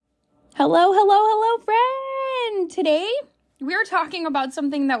Hello, hello, hello, friend. Today, we are talking about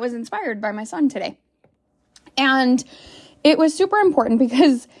something that was inspired by my son today. And it was super important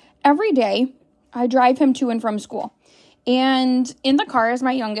because every day I drive him to and from school. And in the car is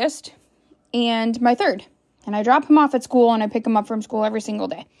my youngest and my third. And I drop him off at school and I pick him up from school every single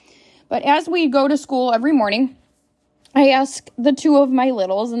day. But as we go to school every morning, I ask the two of my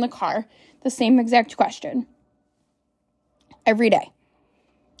littles in the car the same exact question. Every day.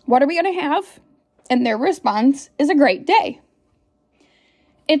 What are we going to have? And their response is a great day.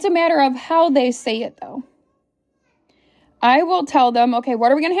 It's a matter of how they say it, though. I will tell them, okay,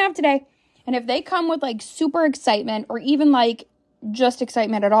 what are we going to have today? And if they come with like super excitement or even like just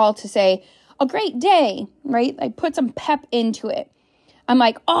excitement at all to say, a great day, right? I put some pep into it. I'm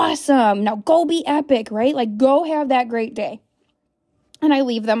like, awesome. Now go be epic, right? Like go have that great day. And I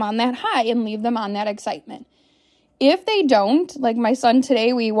leave them on that high and leave them on that excitement. If they don't, like my son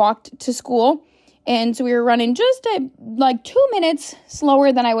today, we walked to school and so we were running just 2 minutes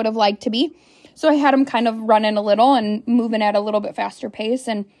slower than I would have liked to be. So I had him kind of running a little and moving at a little bit faster pace.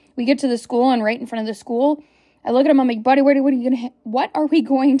 And we get to the school and right in front of the school, I look at him, I'm like, buddy, what are we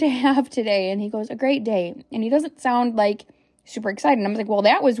going to have today? And he goes, a great day. And he doesn't sound like super excited. I was like, well,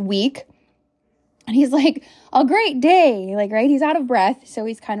 that was weak. And he's like, a great day. Like, right? He's out of breath. So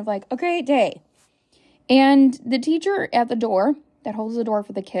he's kind of like, a great day. And the teacher at the door that holds the door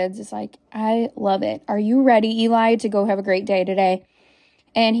for the kids is like, I love it. Are you ready, Eli, to go have a great day today?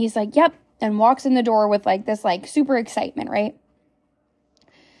 And he's like, yep. And walks in the door with like this like super excitement, right?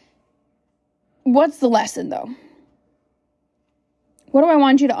 What's the lesson though? What do I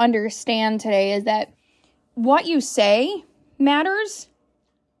want you to understand today is that what you say matters,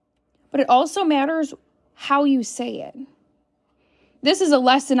 but it also matters how you say it. This is a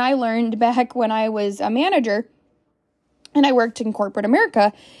lesson I learned back when I was a manager and I worked in corporate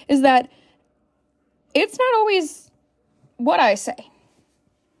America, is that it's not always what I say.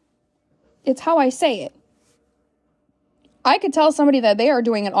 It's how I say it. I could tell somebody that they are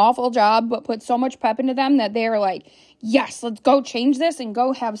doing an awful job, but put so much pep into them that they are like, yes, let's go change this and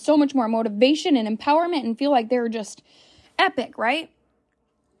go have so much more motivation and empowerment and feel like they're just epic, right?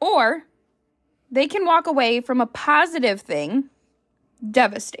 Or they can walk away from a positive thing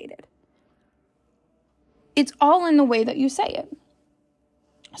devastated. It's all in the way that you say it.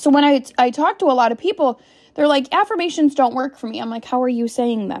 So when I talk to a lot of people, they're like, affirmations don't work for me. I'm like, how are you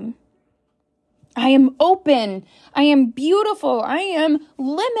saying them? I am open. I am beautiful. I am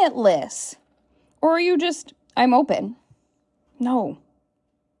limitless. Or are you just, I'm open? No.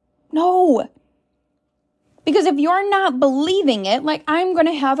 Because if you're not believing it, like I'm going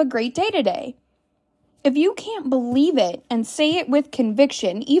to have a great day today. If you can't believe it and say it with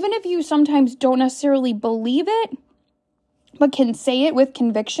conviction, even if you sometimes don't necessarily believe it, but can say it with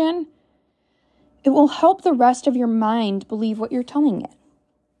conviction, it will help the rest of your mind believe what you're telling it.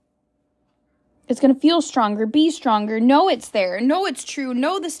 It's going to feel stronger, be stronger, know it's there, know it's true,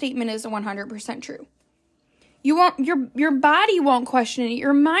 know the statement is 100% true. You won't, your body won't question it,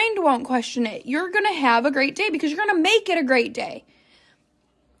 your mind won't question it. You're going to have a great day because you're going to make it a great day.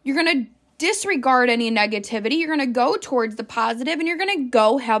 You're going to disregard any negativity. You're going to go towards the positive and you're going to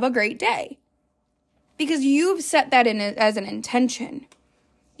go have a great day. Because you've set that in as an intention.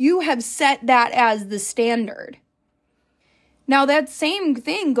 You have set that as the standard. Now that same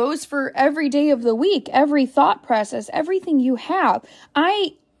thing goes for every day of the week, every thought process, everything you have.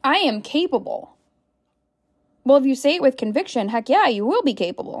 I am capable. Well, if you say it with conviction, heck yeah, you will be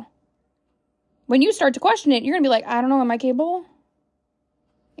capable. When you start to question it, you're going to be like, I don't know, am I capable?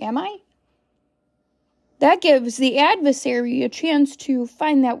 Am I? That gives the adversary a chance to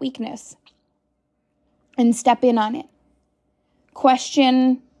find that weakness and step in on it.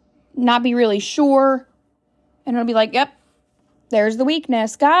 Question, not be really sure, and it'll be like, yep, there's the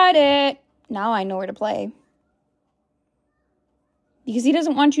weakness. Got it. Now I know where to play. Because he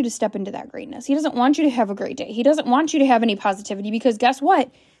doesn't want you to step into that greatness. He doesn't want you to have a great day. He doesn't want you to have any positivity because guess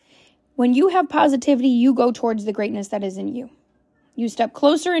what? When you have positivity, you go towards the greatness that is in you. You step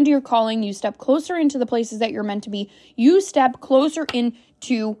closer into your calling. You step closer into the places that you're meant to be. You step closer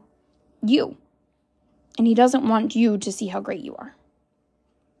into you. And he doesn't want you to see how great you are.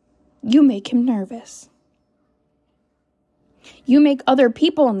 You make him nervous. You make other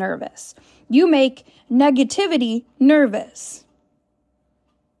people nervous. You make negativity nervous.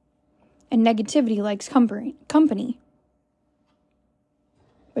 And negativity likes company.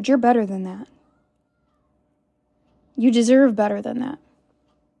 But you're better than that. You deserve better than that.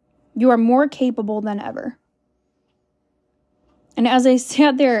 You are more capable than ever. And as I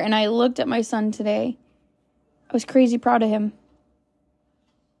sat there and I looked at my son today, I was crazy proud of him.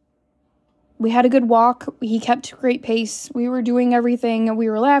 We had a good walk. He kept great pace. We were doing everything, and we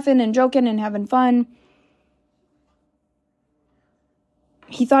were laughing and joking and having fun.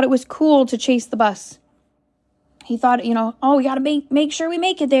 He thought it was cool to chase the bus. He thought, we got to make sure we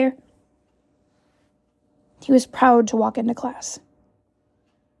make it there. He was proud to walk into class.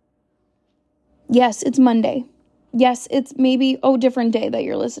 Yes, it's Monday. Yes, it's maybe a different day that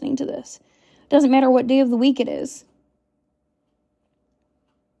you're listening to this. Doesn't matter what day of the week it is.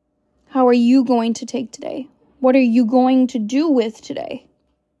 How are you going to take today? What are you going to do with today?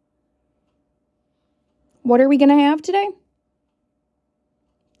 What are we going to have today?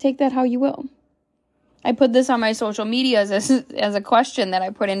 Take that how you will. I put this on my social media as a question that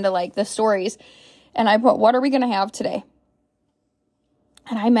I put into like the stories. And I put, what are we going to have today?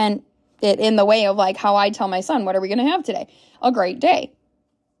 And I meant it in the way of like how I tell my son, what are we going to have today? A great day.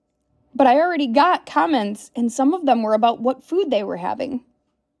 But I already got comments, and some of them were about what food they were having.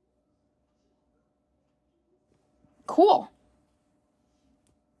 Cool.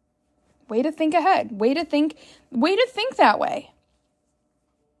 Way to think ahead. Way to think that way.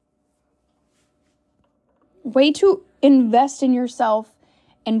 Way to invest in yourself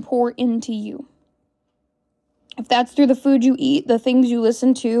and pour into you. If that's through the food you eat, the things you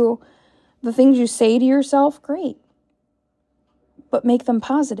listen to, the things you say to yourself, great. But make them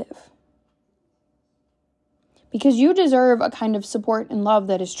positive. Because you deserve a kind of support and love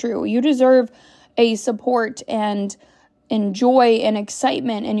that is true. You deserve a support and joy and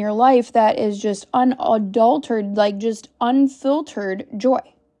excitement in your life that is just unadulterated, like just unfiltered joy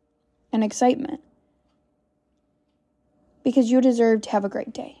and excitement. Because you deserve to have a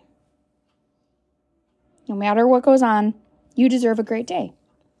great day. No matter what goes on, you deserve a great day.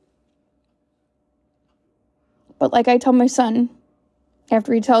 But like I tell my son,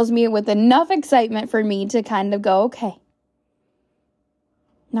 after he tells me it with enough excitement for me to kind of go, okay,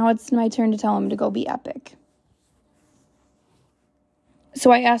 now it's my turn to tell him to go be epic.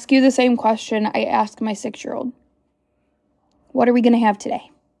 So I ask you the same question I ask my 6-year-old. What are we going to have today?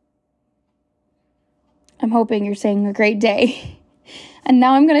 I'm hoping you're saying a great day. And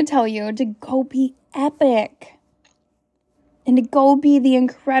now I'm going to tell you to go be epic. And to go be the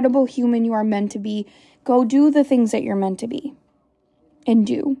incredible human you are meant to be. Go do the things that you're meant to be. And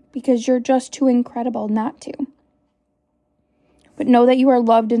do. Because you're just too incredible not to. But know that you are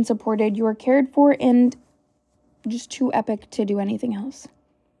loved and supported. You are cared for and just too epic to do anything else.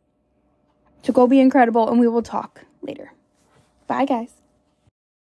 So go be incredible, and we will talk later. Bye, guys.